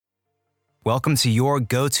Welcome to your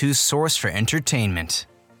go-to source for entertainment.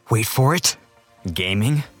 Wait for it.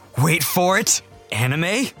 Gaming. Wait for it.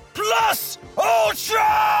 Anime. Plus Ultra!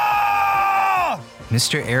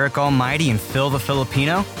 Mr. Eric Almighty and Phil the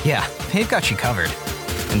Filipino? Yeah, they've got you covered.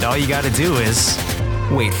 And all you gotta do is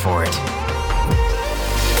wait for it.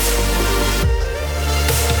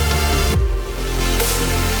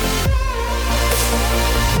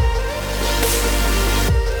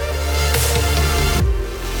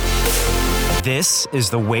 This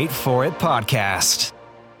is the Wait For It podcast.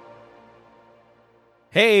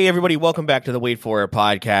 Hey everybody, welcome back to the Wait For It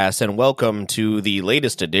podcast, and welcome to the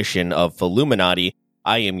latest edition of PHILuminati.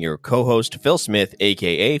 I am your co-host, Phil Smith,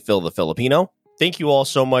 aka Phil the Filipino. Thank you all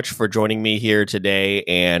so much for joining me here today,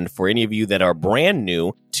 and for any of you that are brand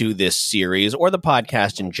new to this series, or the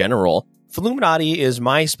podcast in general, PHILuminati is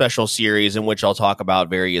my special series in which I'll talk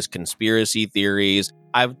about various conspiracy theories.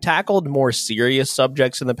 I've tackled more serious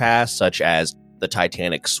subjects in the past, such as the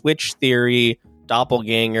Titanic switch theory,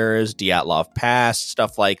 doppelgangers, Dyatlov Pass,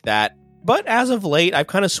 stuff like that. But as of late, I've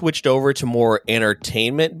kind of switched over to more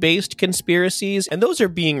entertainment-based conspiracies, and those are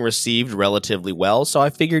being received relatively well, so I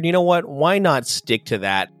figured, you know what, why not stick to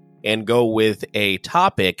that and go with a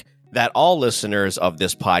topic that all listeners of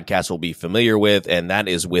this podcast will be familiar with, and that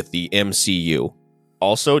is with the MCU.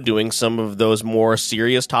 Also, doing some of those more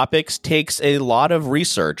serious topics takes a lot of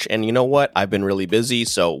research, and you know what? I've been really busy,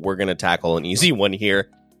 so we're going to tackle an easy one here.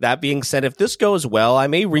 That being said, if this goes well, I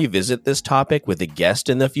may revisit this topic with a guest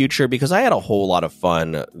in the future because I had a whole lot of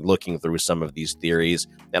fun looking through some of these theories,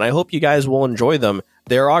 and I hope you guys will enjoy them.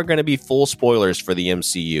 There are going to be full spoilers for the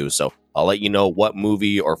MCU, so I'll let you know what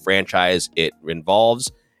movie or franchise it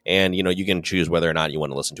involves, and you can choose whether or not you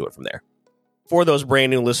want to listen to it from there. For those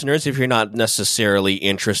brand new listeners, if you're not necessarily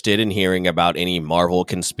interested in hearing about any Marvel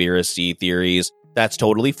conspiracy theories, that's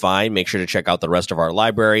totally fine. Make sure to check out the rest of our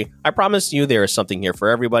library. I promise you there is something here for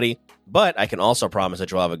everybody, but I can also promise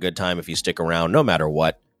that you'll have a good time if you stick around no matter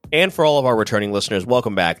what. And for all of our returning listeners,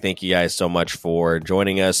 welcome back. Thank you guys so much for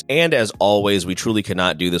joining us. And as always, we truly could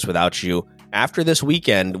not do this without you. After this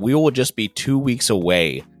weekend, we will just be 2 weeks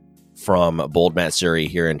away from Bold Matsuri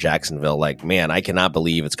here in Jacksonville. Man, I cannot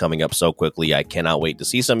believe it's coming up so quickly. I cannot wait to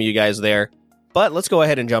see some of you guys there. But let's go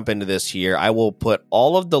ahead and jump into this here. I will put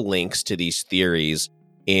all of the links to these theories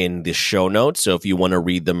in the show notes, so if you want to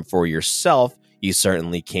read them for yourself, you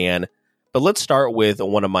certainly can. But let's start with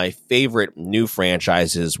one of my favorite new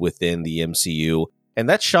franchises within the MCU, and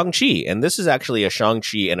that's Shang-Chi. And this is actually a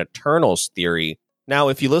Shang-Chi and Eternals theory. Now,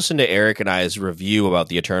 if you listen to Eric and I's review about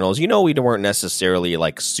the Eternals, we weren't necessarily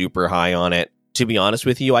super high on it. To be honest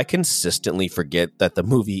with you, I consistently forget that the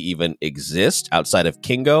movie even exists outside of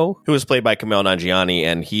Kingo, who is played by Kumail Nanjiani,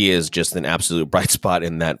 and he is just an absolute bright spot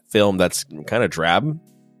in that film that's kind of drab.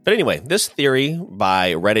 But anyway, this theory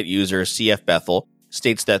by Reddit user CF Bethel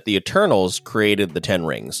states that the Eternals created the Ten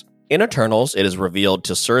Rings. In Eternals, it is revealed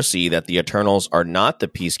to Cersei that the Eternals are not the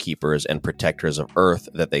peacekeepers and protectors of Earth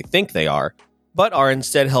that they think they are, but are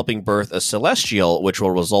instead helping birth a celestial, which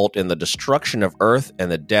will result in the destruction of Earth and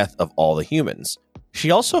the death of all the humans. She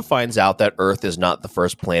also finds out that Earth is not the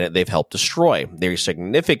first planet they've helped destroy. They're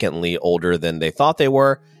significantly older than they thought they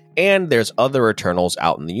were, and there's other Eternals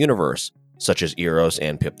out in the universe, such as Eros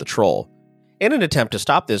and Pip the Troll. In an attempt to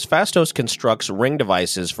stop this, Phastos constructs ring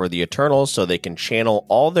devices for the Eternals so they can channel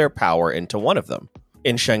all their power into one of them.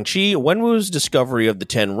 In Shang-Chi, Wenwu's discovery of the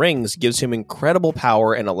Ten Rings gives him incredible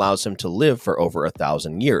power and allows him to live for over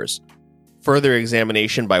 1,000 years. Further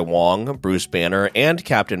examination by Wong, Bruce Banner, and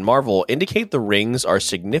Captain Marvel indicate the rings are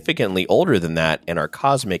significantly older than that and are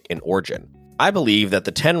cosmic in origin. I believe that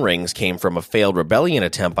the Ten Rings came from a failed rebellion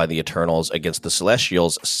attempt by the Eternals against the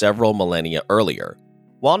Celestials several millennia earlier.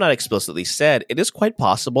 While not explicitly said, it is quite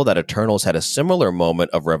possible that Eternals had a similar moment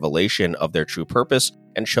of revelation of their true purpose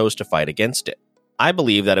and chose to fight against it. I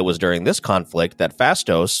believe that it was during this conflict that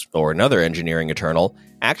Phastos, or another engineering Eternal,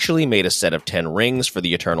 actually made a set of 10 rings for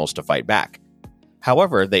the Eternals to fight back.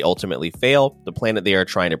 However, they ultimately fail, the planet they are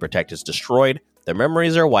trying to protect is destroyed, their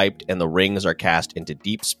memories are wiped, and the rings are cast into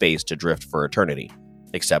deep space to drift for eternity.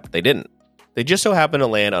 Except they didn't. They just so happened to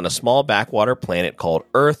land on a small backwater planet called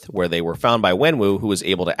Earth, where they were found by Wenwu, who was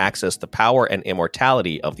able to access the power and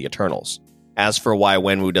immortality of the Eternals. As for why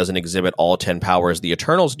Wenwu doesn't exhibit all 10 powers the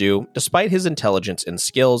Eternals do, despite his intelligence and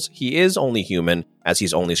skills, he is only human, as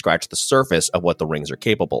he's only scratched the surface of what the rings are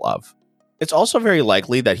capable of. It's also very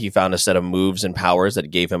likely that he found a set of moves and powers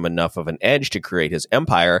that gave him enough of an edge to create his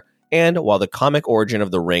empire, and while the comic origin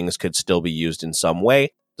of the rings could still be used in some way,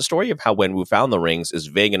 the story of how Wenwu found the rings is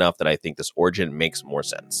vague enough that I think this origin makes more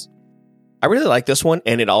sense. I really like this one,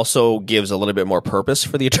 and it also gives a little bit more purpose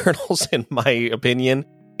for the Eternals, in my opinion.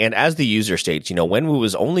 And as the user states, Wenwu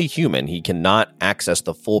was only human. He cannot access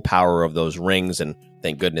the full power of those rings, and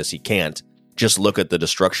thank goodness he can't. Just look at the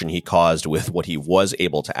destruction he caused with what he was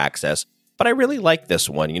able to access. But I really like this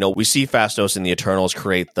one. We see Phastos and the Eternals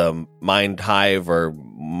create the Mind Hive or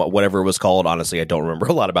whatever it was called. Honestly, I don't remember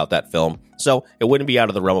a lot about that film. So it wouldn't be out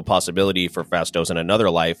of the realm of possibility for Phastos in another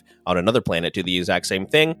life on another planet to do the exact same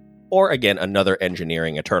thing, or again, another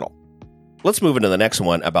engineering Eternal. Let's move into the next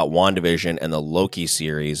one about WandaVision and the Loki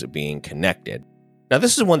series being connected. Now,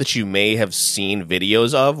 this is one that you may have seen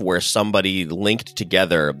videos of where somebody linked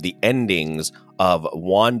together the endings of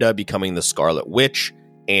Wanda becoming the Scarlet Witch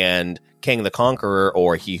and Kang the Conqueror,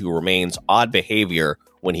 or He Who Remains, odd behavior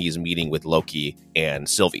when he's meeting with Loki and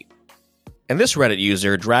Sylvie. And this Reddit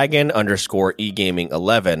user,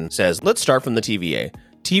 Dragon_eGaming11, says, let's start from the TVA.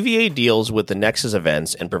 TVA deals with the Nexus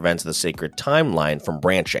events and prevents the sacred timeline from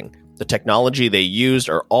branching. The technology they used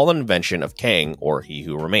are all an invention of Kang, or He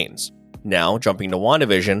Who Remains. Now, jumping to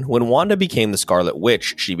WandaVision, when Wanda became the Scarlet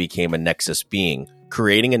Witch, she became a Nexus being,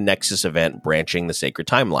 creating a Nexus event branching the sacred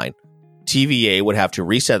timeline. TVA would have to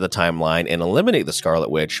reset the timeline and eliminate the Scarlet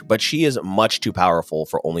Witch, but she is much too powerful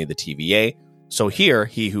for only the TVA, so here,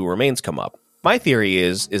 He Who Remains come up. My theory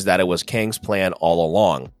is that it was Kang's plan all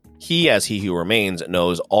along. He, as He Who Remains,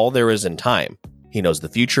 knows all there is in time. He knows the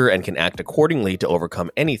future and can act accordingly to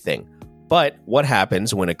overcome anything. But what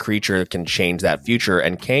happens when a creature can change that future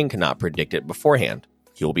and Kang cannot predict it beforehand?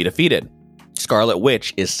 He will be defeated. Scarlet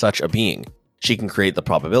Witch is such a being. She can create the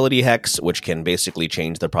probability hex, which can basically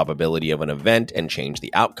change the probability of an event and change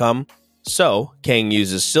the outcome. So, Kang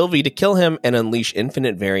uses Sylvie to kill him and unleash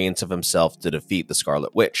infinite variants of himself to defeat the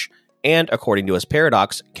Scarlet Witch. And according to his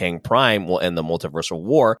paradox, Kang Prime will end the multiversal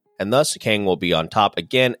war, and thus Kang will be on top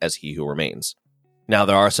again as He Who Remains. Now,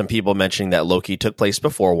 there are some people mentioning that Loki took place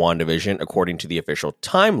before WandaVision according to the official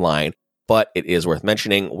timeline, but it is worth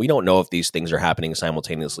mentioning, we don't know if these things are happening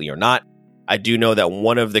simultaneously or not. I do know that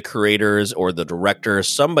one of the creators or the director,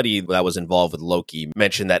 somebody that was involved with Loki,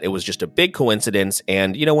 mentioned that it was just a big coincidence.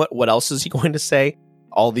 And you know what? What else is he going to say?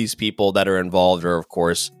 All these people that are involved are, of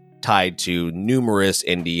course, tied to numerous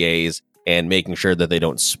NDAs and making sure that they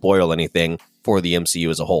don't spoil anything for the MCU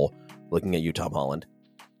as a whole. Looking at you, Tom Holland.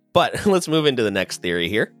 But let's move into the next theory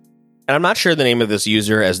here. And I'm not sure the name of this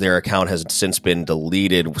user, as their account has since been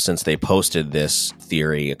deleted since they posted this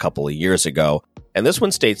theory a couple of years ago. And this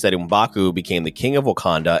one states that M'Baku became the king of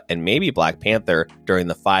Wakanda and maybe Black Panther during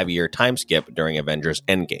the 5-year time skip during Avengers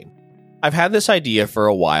Endgame. I've had this idea for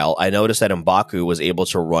a while. I noticed that M'Baku was able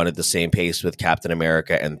to run at the same pace with Captain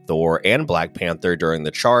America and Thor and Black Panther during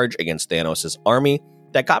the charge against Thanos' army.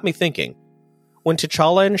 That got me thinking. When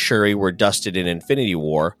T'Challa and Shuri were dusted in Infinity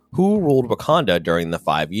War, who ruled Wakanda during the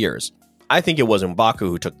 5 years? I think it was M'Baku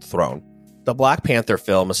who took the throne. The Black Panther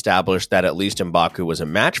film established that at least M'Baku was a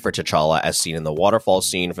match for T'Challa as seen in the waterfall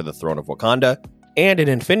scene for the throne of Wakanda, and in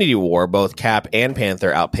Infinity War, both Cap and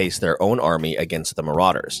Panther outpaced their own army against the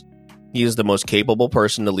Marauders. He is the most capable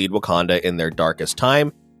person to lead Wakanda in their darkest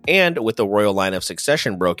time, and with the royal line of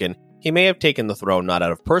succession broken, he may have taken the throne not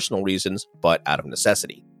out of personal reasons, but out of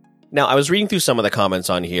necessity. Now, I was reading through some of the comments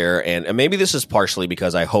on here, and maybe this is partially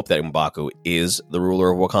because I hope that M'Baku is the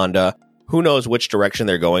ruler of Wakanda. Who knows which direction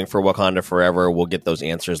they're going for Wakanda Forever? We'll get those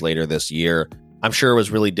answers later this year. I'm sure it was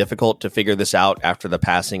really difficult to figure this out after the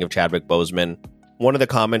passing of Chadwick Boseman. One of the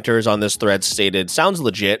commenters on this thread stated, sounds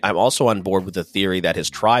legit. I'm also on board with the theory that his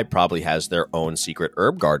tribe probably has their own secret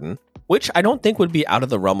herb garden, which I don't think would be out of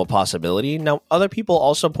the realm of possibility. Now, other people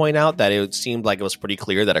also point out that it seemed like it was pretty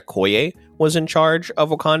clear that Okoye was in charge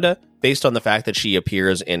of Wakanda, based on the fact that she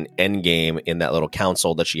appears in Endgame in that little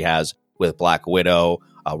council that she has with Black Widow,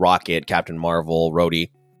 Rocket, Captain Marvel,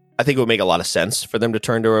 Rhodey. I think it would make a lot of sense for them to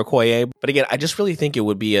turn to Okoye. But again, I just really think it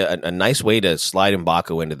would be a nice way to slide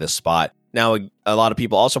M'Baku into this spot. Now, a lot of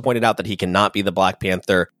people also pointed out that he cannot be the Black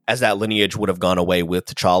Panther, as that lineage would have gone away with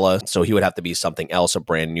T'Challa, so he would have to be something else, a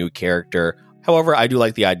brand new character. However, I do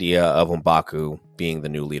like the idea of M'Baku being the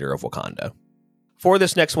new leader of Wakanda. For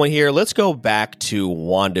this next one here, let's go back to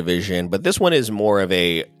WandaVision, but this one is more of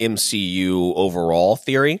a MCU overall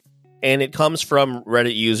theory. And it comes from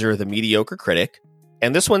Reddit user The Mediocre Critic.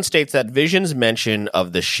 And this one states that Vision's mention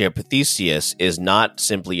of the ship Theseus is not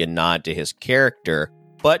simply a nod to his character,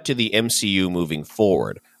 but to the MCU moving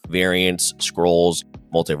forward. Variants, scrolls,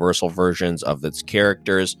 multiversal versions of its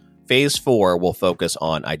characters. Phase 4 will focus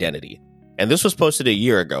on identity. And this was posted a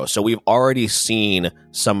year ago, so we've already seen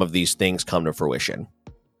some of these things come to fruition.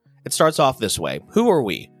 It starts off this way. Who are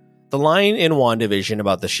we? The line in WandaVision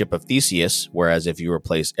about the ship of Theseus, whereas if you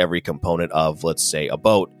replace every component of, let's say, a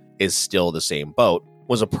boat, is still the same boat,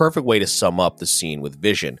 was a perfect way to sum up the scene with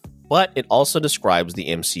Vision. but it also describes the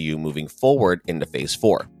MCU moving forward into Phase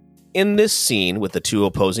 4. In this scene with the two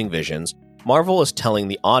opposing visions, Marvel is telling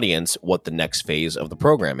the audience what the next phase of the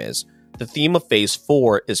program is. The theme of Phase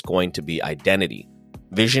 4 is going to be identity.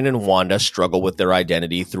 Vision and Wanda struggle with their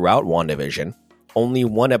identity throughout WandaVision. Only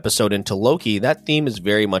one episode into Loki, that theme is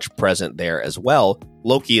very much present there as well.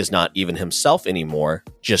 Loki is not even himself anymore,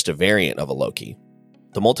 just a variant of a Loki.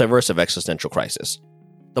 The multiverse of existential crisis.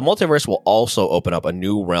 The multiverse will also open up a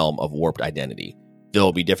new realm of warped identity. There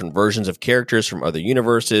will be different versions of characters from other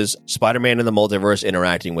universes. Spider-Man in the multiverse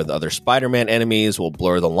interacting with other Spider-Man enemies will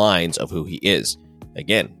blur the lines of who he is.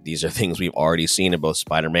 Again, these are things we've already seen in both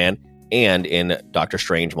Spider-Man and in Doctor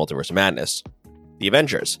Strange Multiverse of Madness. The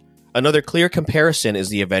Avengers. Another clear comparison is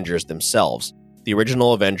the Avengers themselves. The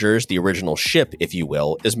original Avengers, the original ship, if you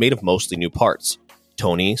will, is made of mostly new parts.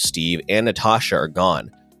 Tony, Steve, and Natasha are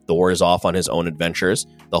gone. Thor is off on his own adventures.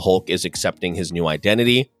 The Hulk is accepting his new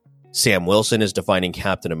identity. Sam Wilson is defining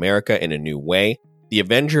Captain America in a new way. The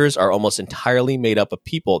Avengers are almost entirely made up of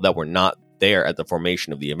people that were not there at the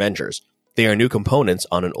formation of the Avengers. They are new components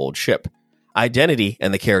on an old ship. Identity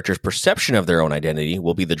and the character's perception of their own identity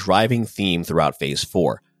will be the driving theme throughout Phase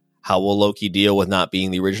 4. How will Loki deal with not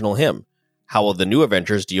being the original him? How will the new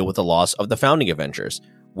Avengers deal with the loss of the founding Avengers?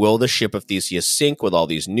 Will the ship of Theseus sink with all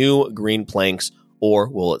these new green planks, or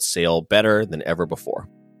will it sail better than ever before?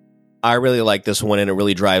 I really like this one, and it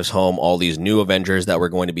really drives home all these new Avengers that we're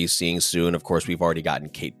going to be seeing soon. Of course, we've already gotten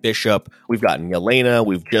Kate Bishop, we've gotten Yelena,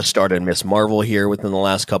 we've just started Miss Marvel here within the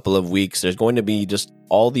last couple of weeks. There's going to be just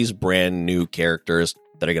all these brand new characters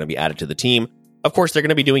that are going to be added to the team. Of course, they're going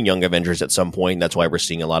to be doing Young Avengers at some point. That's why we're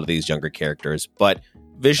seeing a lot of these younger characters. But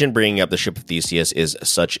Vision bringing up the ship of Theseus is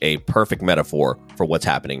such a perfect metaphor for what's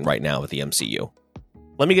happening right now with the MCU.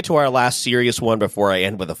 Let me get to our last serious one before I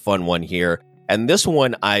end with a fun one here. And this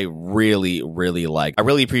one I really, really like. I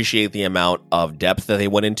really appreciate the amount of depth that they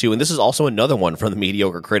went into. And this is also another one from the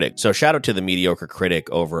Mediocre Critic. So shout out to the Mediocre Critic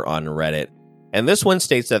over on Reddit. And this one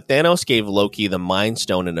states that Thanos gave Loki the Mind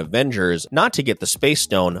Stone in Avengers not to get the Space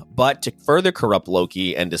Stone, but to further corrupt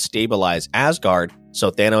Loki and destabilize Asgard so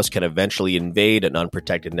Thanos can eventually invade an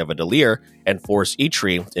unprotected Nidavellir and force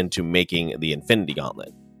Eitri into making the Infinity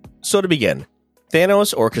Gauntlet. So to begin,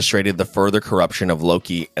 Thanos orchestrated the further corruption of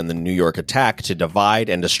Loki and the New York attack to divide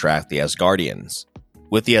and distract the Asgardians.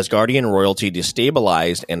 With the Asgardian royalty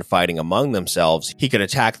destabilized and fighting among themselves, he could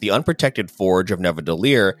attack the unprotected forge of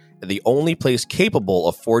Nidavellir, the only place capable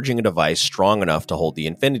of forging a device strong enough to hold the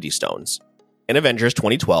Infinity Stones. In Avengers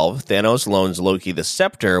 2012, Thanos loans Loki the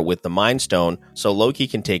scepter with the Mind Stone so Loki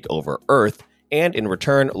can take over Earth, and in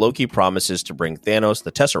return, Loki promises to bring Thanos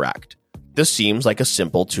the Tesseract. This seems like a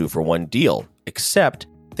simple 2-for-1 deal, except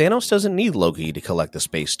Thanos doesn't need Loki to collect the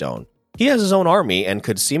Space Stone. He has his own army and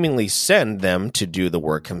could seemingly send them to do the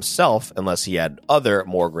work himself unless he had other,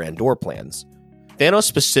 more grandeur plans. Thanos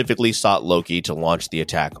specifically sought Loki to launch the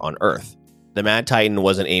attack on Earth. The Mad Titan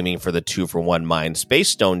wasn't aiming for the 2-for-1 Mind Space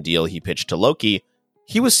Stone deal he pitched to Loki.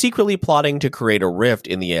 He was secretly plotting to create a rift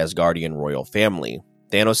in the Asgardian royal family.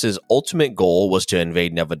 Thanos' ultimate goal was to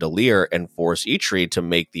invade Nidavellir and force Eitri to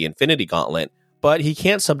make the Infinity Gauntlet, but he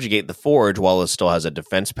can't subjugate the Forge while it still has a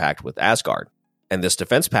defense pact with Asgard. And this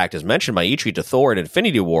defense pact is mentioned by Eitri to Thor in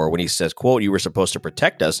Infinity War when he says, quote, "You were supposed to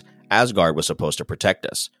protect us, Asgard was supposed to protect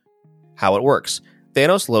us." How it works.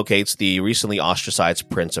 Thanos locates the recently ostracized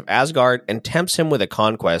Prince of Asgard and tempts him with a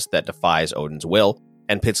conquest that defies Odin's will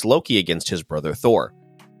and pits Loki against his brother Thor.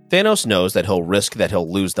 Thanos knows that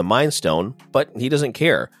he'll lose the Mind Stone, but he doesn't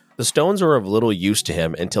care. The stones are of little use to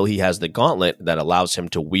him until he has the gauntlet that allows him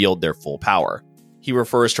to wield their full power. He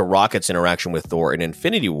refers to Rocket's interaction with Thor in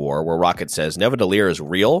Infinity War, where Rocket says, "Nidavellir is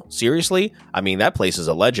real? Seriously? I mean, that place is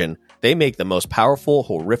a legend. They make the most powerful,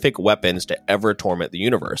 horrific weapons to ever torment the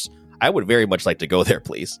universe. I would very much like to go there,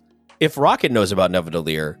 please." If Rocket knows about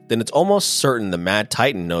Nidavellir, then it's almost certain the Mad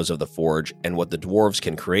Titan knows of the Forge and what the dwarves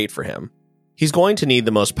can create for him. He's going to need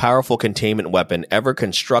the most powerful containment weapon ever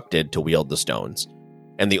constructed to wield the stones.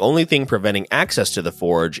 And the only thing preventing access to the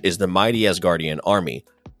Forge is the mighty Asgardian army.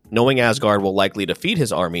 Knowing Asgard will likely defeat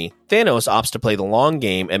his army, Thanos opts to play the long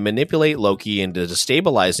game and manipulate Loki into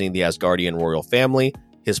destabilizing the Asgardian royal family.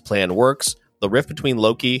 His plan works, the rift between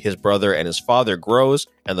Loki, his brother, and his father grows,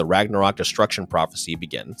 and the Ragnarok destruction prophecy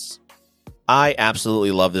begins. I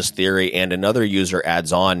absolutely love this theory, and another user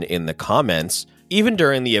adds on in the comments, even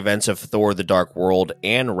during the events of Thor the Dark World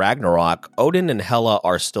and Ragnarok, Odin and Hela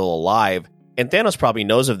are still alive, and Thanos probably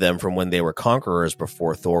knows of them from when they were conquerors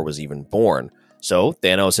before Thor was even born. So,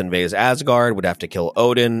 Thanos invades Asgard, would have to kill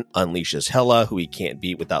Odin, unleashes Hela, who he can't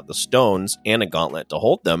beat without the stones, and a gauntlet to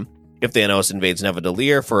hold them, If Thanos invades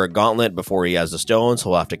Nidavellir for a gauntlet before he has the stones,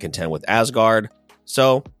 he'll have to contend with Asgard.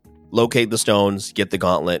 So, locate the stones, get the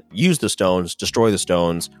gauntlet, use the stones, destroy the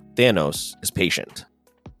stones. Thanos is patient.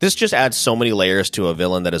 This just adds so many layers to a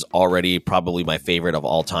villain that is already probably my favorite of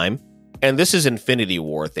all time. And this is Infinity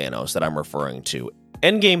War Thanos that I'm referring to.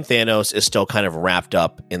 Endgame Thanos is still kind of wrapped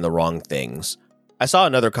up in the wrong things. I saw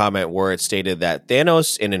another comment where it stated that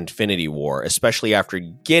Thanos in Infinity War, especially after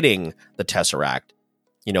getting the Tesseract,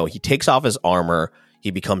 he takes off his armor,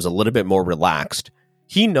 he becomes a little bit more relaxed.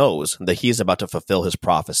 He knows that he is about to fulfill his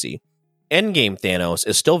prophecy. Endgame Thanos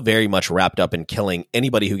is still very much wrapped up in killing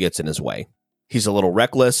anybody who gets in his way. He's a little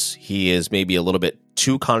reckless, he is maybe a little bit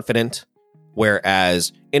too confident,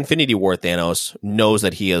 whereas Infinity War Thanos knows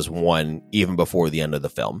that he has won even before the end of the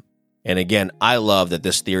film. And again, I love that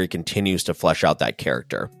this theory continues to flesh out that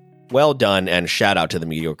character. Well done, and shout out to the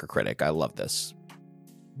mediocre critic. I love this.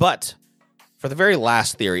 But for the very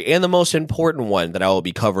last theory, and the most important one that I will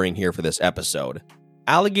be covering here for this episode,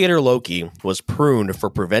 Alligator Loki was pruned for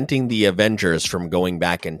preventing the Avengers from going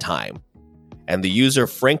back in time. And the user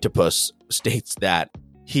Franktopus states that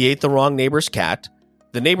he ate the wrong neighbor's cat.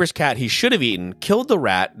 The neighbor's cat he should have eaten killed the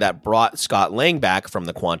rat that brought Scott Lang back from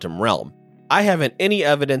the quantum realm. I haven't any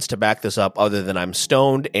evidence to back this up other than I'm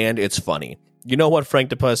stoned and it's funny. You know what,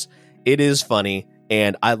 Franktopus? It is funny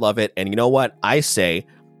and I love it. And you know what? I say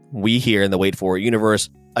we here in the Wait For It universe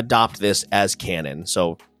adopt this as canon.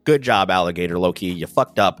 So good job, Alligator Loki. You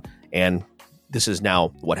fucked up, and this is now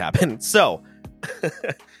what happened. So,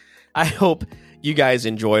 I hope you guys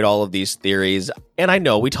enjoyed all of these theories. And I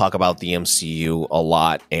know we talk about the MCU a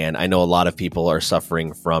lot, and I know a lot of people are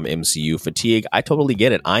suffering from MCU fatigue. I totally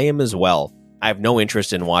get it. I am as well. I have no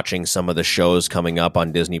interest in watching some of the shows coming up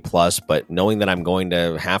on Disney Plus, but knowing that I'm going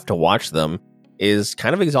to have to watch them is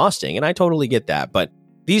kind of exhausting, and I totally get that. But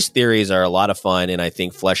these theories are a lot of fun, and I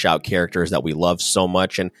think flesh out characters that we love so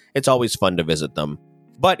much, and it's always fun to visit them.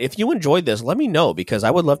 But if you enjoyed this, let me know, because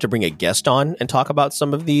I would love to bring a guest on and talk about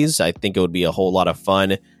some of these. I think it would be a whole lot of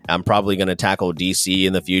fun. I'm probably going to tackle DC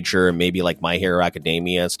in the future, maybe like My Hero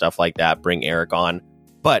Academia, stuff like that, bring Eric on.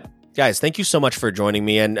 But guys, thank you so much for joining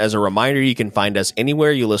me. And as a reminder, you can find us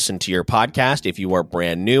anywhere you listen to your podcast. If you are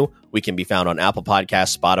brand new, we can be found on Apple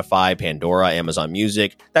Podcasts, Spotify, Pandora, Amazon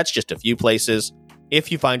Music. That's just a few places. If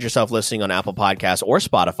you find yourself listening on Apple Podcasts or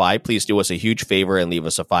Spotify, please do us a huge favor and leave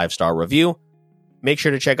us a 5-star review. Make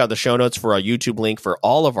sure to check out the show notes for our YouTube link for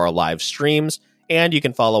all of our live streams. And you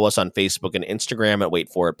can follow us on Facebook and Instagram at Wait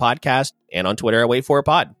For It Podcast and on Twitter at Wait For It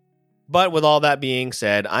Pod. But with all that being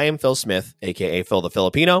said, I am Phil Smith, aka Phil the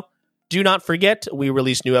Filipino. Do not forget, we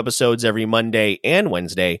release new episodes every Monday and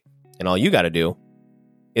Wednesday, and all you got to do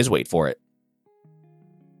is wait for it.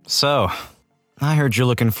 So, I heard you're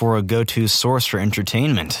looking for a go-to source for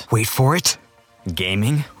entertainment. Wait for it.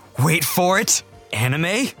 Gaming. Wait for it.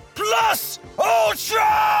 Anime. Plus Ultra!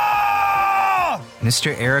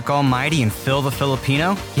 Mr. Eric Almighty and Phil the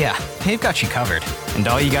Filipino? Yeah, they've got you covered. And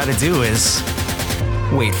all you gotta do is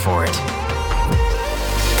wait for it.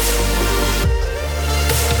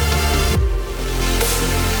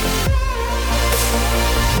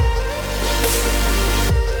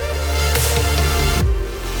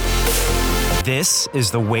 This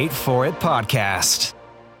is the Wait For It podcast.